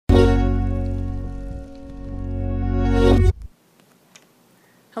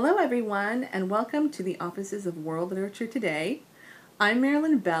Hello everyone, and welcome to the Offices of World Literature Today. I'm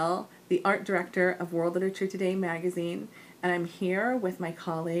Merleyn Bell, the Art Director of World Literature Today magazine, and I'm here with my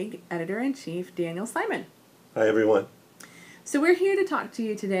colleague, Editor-in-Chief Daniel Simon. Hi everyone. So we're here to talk to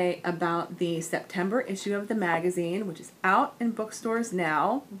you today about the September issue of the magazine, which is out in bookstores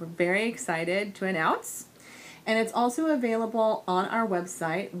now. We're very excited to announce. And it's also available on our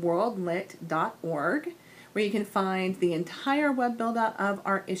website, worldlit.org, where you can find the entire web build-out of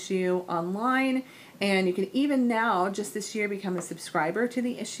our issue online, and you can even now, just this year, become a subscriber to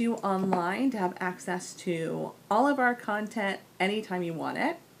the issue online to have access to all of our content anytime you want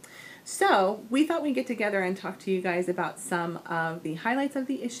it. So we thought we'd get together and talk to you guys about some of the highlights of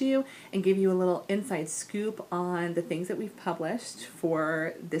the issue and give you a little inside scoop on the things that we've published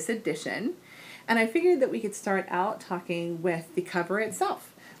for this edition. And I figured that we could start out talking with the cover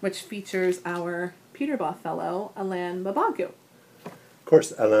itself, which features our Puterbaugh Fellow Alain Mabanckou. Of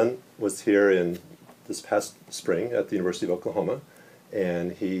course, Alain was here in this past spring at the University of Oklahoma,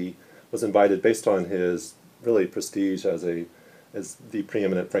 and he was invited based on his really prestige as the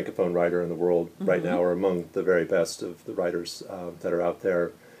preeminent Francophone writer in the world right now, or among the very best of the writers that are out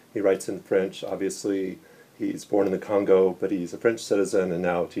there. He writes in French, obviously. He's born in the Congo, but he's a French citizen and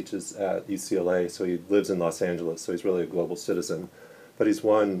now teaches at UCLA, so he lives in Los Angeles, so he's really a global citizen. But he's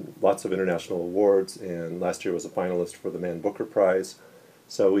won lots of international awards, and last year was a finalist for the Man Booker Prize.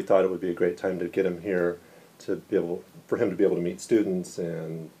 So we thought it would be a great time to get him here for him to be able to meet students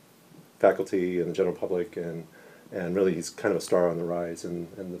and faculty and the general public, and really he's kind of a star on the rise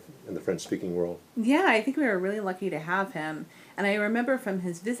in the French-speaking world. Yeah, I think we were really lucky to have him. And I remember from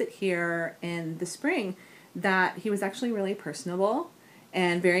his visit here in the spring that he was actually really personable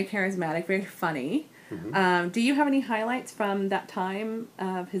and very charismatic, very funny. Do you have any highlights from that time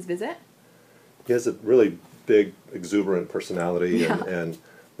of his visit? He has a really big, exuberant personality, and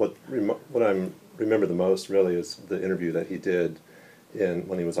what I remember the most really is the interview that he did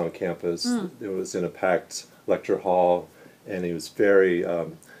when he was on campus. It was in a packed lecture hall, and he was very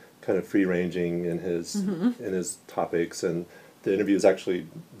kind of free-ranging in his topics, and the interview has actually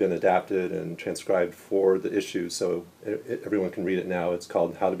been adapted and transcribed for the issue, so everyone can read it now. It's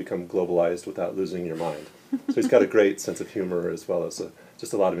called How to Become Globalized Without Losing Your Mind. So he's got a great sense of humor, as well as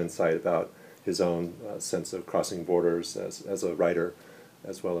just a lot of insight about his own sense of crossing borders as a writer,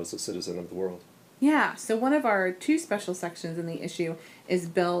 as well as a citizen of the world. Yeah, so one of our two special sections in the issue is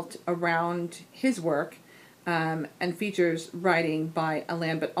built around his work and features writing by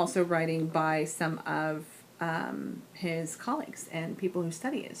Alain, but also writing by some of his colleagues and people who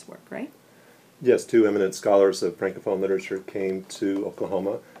study his work, right? Yes, two eminent scholars of Francophone literature came to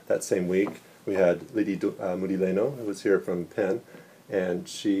Oklahoma that same week. We had Lydie Murileno, who was here from Penn, and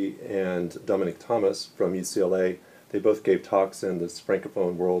she and Dominic Thomas from UCLA. They both gave talks in this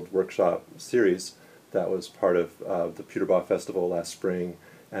Francophone World Workshop series that was part of the Puterbaugh Festival last spring,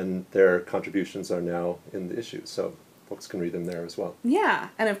 and their contributions are now in the issue, so folks can read them there as well. Yeah,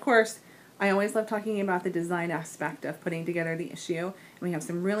 and of course, I always love talking about the design aspect of putting together the issue. And we have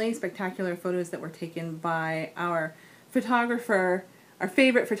some really spectacular photos that were taken by our photographer, our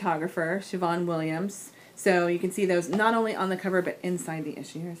favorite photographer, Siobhan Williams. So you can see those not only on the cover, but inside the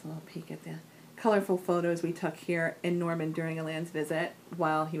issue. Here's a little peek at the colorful photos we took here in Norman during Alain's visit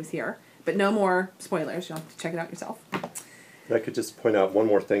while he was here. But no more spoilers. You'll have to check it out yourself. I could just point out one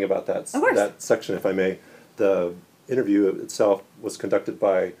more thing about that section, if I may. The interview itself was conducted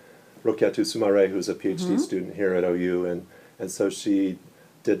by Rokiatu Sumare, who's a PhD student here at OU, and so she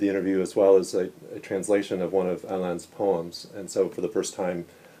did the interview as well as a translation of one of Alain's poems. And so for the first time,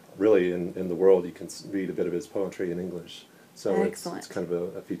 really, in the world, you can read a bit of his poetry in English. So it's kind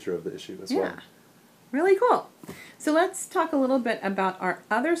of a feature of the issue as well. Yeah, really cool. So let's talk a little bit about our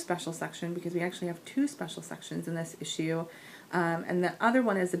other special section, because we actually have two special sections in this issue. And the other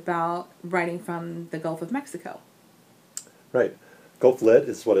one is about writing from the Gulf of Mexico. Right. Gulf Lit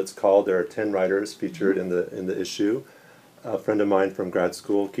is what it's called. There are 10 writers featured in the issue. A friend of mine from grad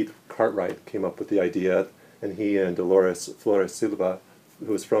school, Keith Cartwright, came up with the idea, and he and Dolores Flores Silva,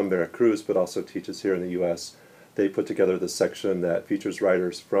 who is from Veracruz but also teaches here in the U.S., they put together this section that features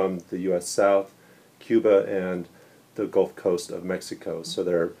writers from the U.S. South, Cuba, and the Gulf Coast of Mexico. So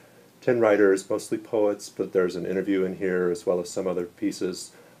there are 10 writers, mostly poets, but there's an interview in here as well as some other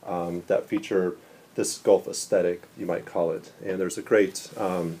pieces that feature this Gulf aesthetic, you might call it. And there's a great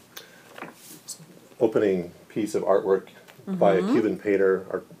opening piece of artwork by a Cuban painter,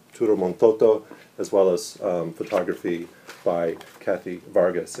 Arturo Montoto, as well as photography by Kathy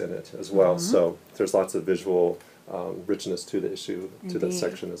Vargas in it as well. So there's lots of visual richness to the issue, to the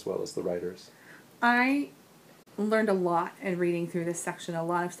section, as well as the writers. I learned a lot in reading through this section, a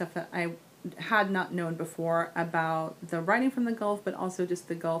lot of stuff that I had not known before about the writing from the Gulf, but also just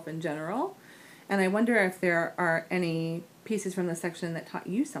the Gulf in general. And I wonder if there are any pieces from the section that taught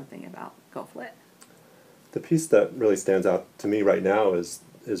you something about Gulf Lit. The piece that really stands out to me right now is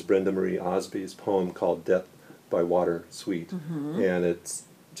Brenda Marie Osby's poem called Death by Water Sweet. And it's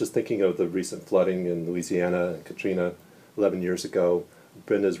just thinking of the recent flooding in Louisiana and Katrina 11 years ago.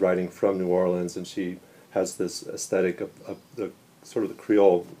 Brenda's writing from New Orleans, and she has this aesthetic of the sort of the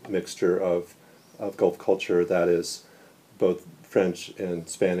Creole mixture of Gulf culture that is both French and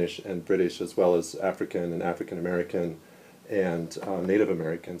Spanish and British, as well as African and African American and Native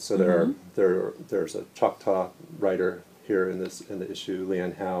American. So there's a Choctaw writer here in the issue,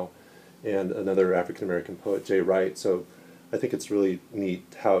 Leanne Howe, and another African American poet, Jay Wright. So I think it's really neat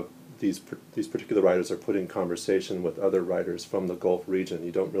how these particular writers are put in conversation with other writers from the Gulf region.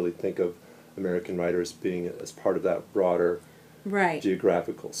 You don't really think of American writers being as part of that broader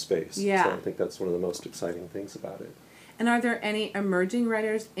geographical space. Yeah. So I think that's one of the most exciting things about it. And are there any emerging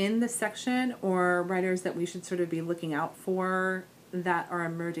writers in the section, or writers that we should sort of be looking out for that are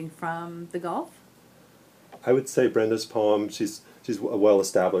emerging from the Gulf? I would say Brenda's poem, she's well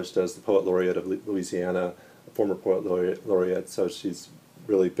established as the poet laureate of Louisiana, a former poet laureate, so she's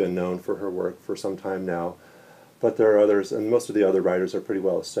really been known for her work for some time now. But there are others, and most of the other writers are pretty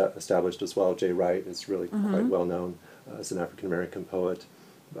well established as well. Jay Wright is really quite well known as an African American poet.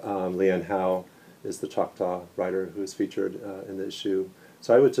 Leanne Howe is the Choctaw writer who is featured in the issue.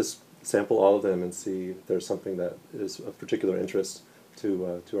 So I would just sample all of them and see if there's something that is of particular interest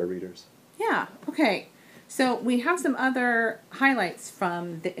to our readers. Yeah, okay. So we have some other highlights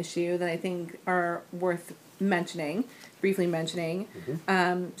from the issue that I think are worth mentioning, briefly mentioning.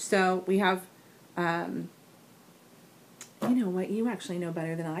 So we have, you know what, you actually know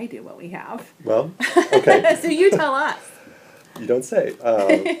better than I do what we have. Well, okay. So you tell us. You don't say.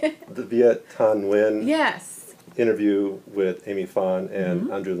 The Viet Thanh Nguyen interview with Amy Phan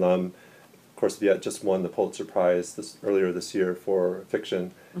and Andrew Lum. Of course, Viet just won the Pulitzer Prize earlier this year for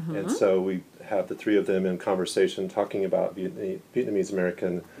fiction. And so we have the three of them in conversation talking about Vietnamese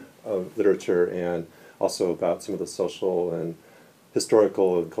American literature, and also about some of the social and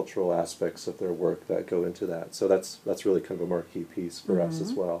historical and cultural aspects of their work that go into that. So that's really kind of a marquee piece for us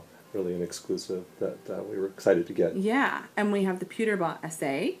as well. Really an exclusive that we were excited to get. Yeah, and we have the Puterbaugh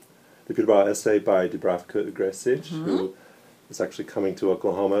essay. The Puterbaugh essay by Dubravka Ugrešić, who is actually coming to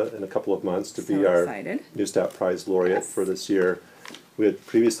Oklahoma in a couple of months to be our Newstat Prize laureate for this year. We had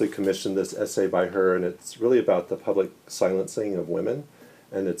previously commissioned this essay by her, and it's really about the public silencing of women,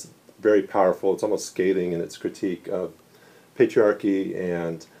 and it's very powerful. It's almost scathing in its critique of patriarchy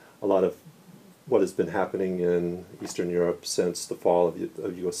and a lot of what has been happening in Eastern Europe since the fall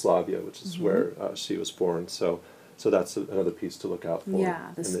of Yugoslavia, which is where she was born. So that's another piece to look out for.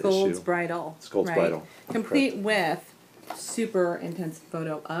 Yeah, the Scold's Bridal. Scold's Bridal. Complete with super intense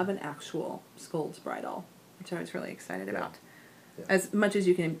photo of an actual Scold's Bridal, which I was really excited about. Yeah. As much as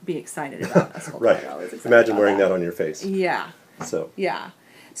you can be excited about a Scold's Bridal. Imagine wearing that on your face. Yeah.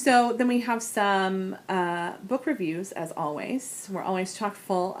 So then we have some book reviews, as always. We're always chock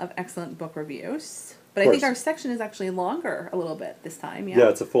full of excellent book reviews. But I think our section is actually longer a little bit this time. Yeah,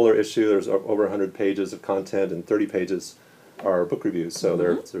 it's a fuller issue. There's over 100 pages of content, and 30 pages are book reviews. So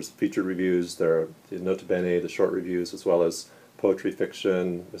there's featured reviews, there are the nota bene, the short reviews, as well as poetry,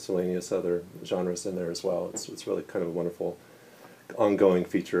 fiction, miscellaneous other genres in there as well. It's really kind of a wonderful ongoing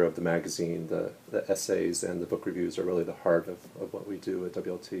feature of the magazine. The essays and the book reviews are really the heart of what we do at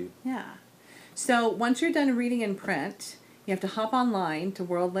WLT. Yeah. So once you're done reading in print, you have to hop online to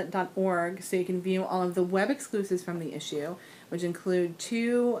worldlit.org so you can view all of the web exclusives from the issue, which include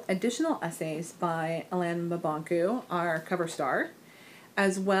 2 additional essays by Alain Mabanckou, our cover star,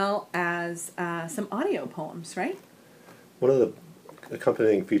 as well as some audio poems, right? One of the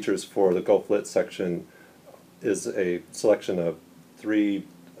accompanying features for the Gulf Lit section is a selection of 3,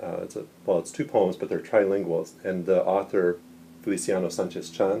 it's 2 poems, but they're trilingual, and the author, Feliciano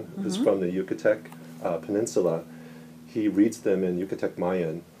Sanchez-Chan, who's from the Yucatec Peninsula, he reads them in Yucatec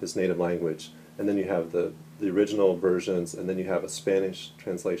Mayan, his native language, and then you have the original versions, and then you have a Spanish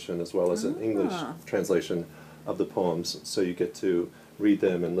translation as well as an English translation of the poems, so you get to read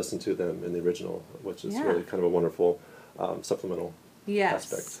them and listen to them in the original, which is really kind of a wonderful supplemental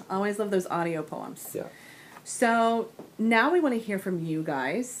aspect. Always love those audio poems. Yeah. So now we want to hear from you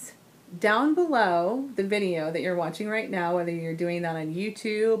guys. Down below the video that you're watching right now, whether you're doing that on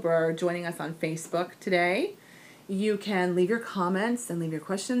YouTube or joining us on Facebook today, You can leave your comments and leave your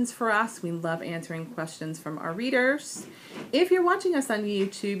questions for us. We love answering questions from our readers. If you're watching us on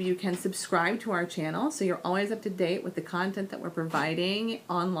YouTube, you can subscribe to our channel so you're always up to date with the content that we're providing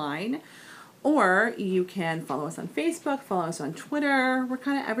online. Or you can follow us on Facebook, follow us on Twitter. We're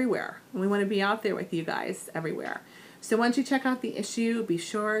kind of everywhere. And we want to be out there with you guys everywhere. So once you check out the issue, be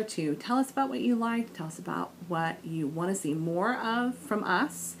sure to tell us about what you like, tell us about what you want to see more of from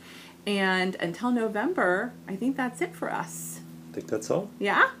us. And until November, I think that's it for us. I think that's all.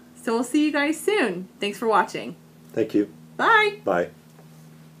 Yeah? So we'll see you guys soon. Thanks for watching. Thank you. Bye. Bye.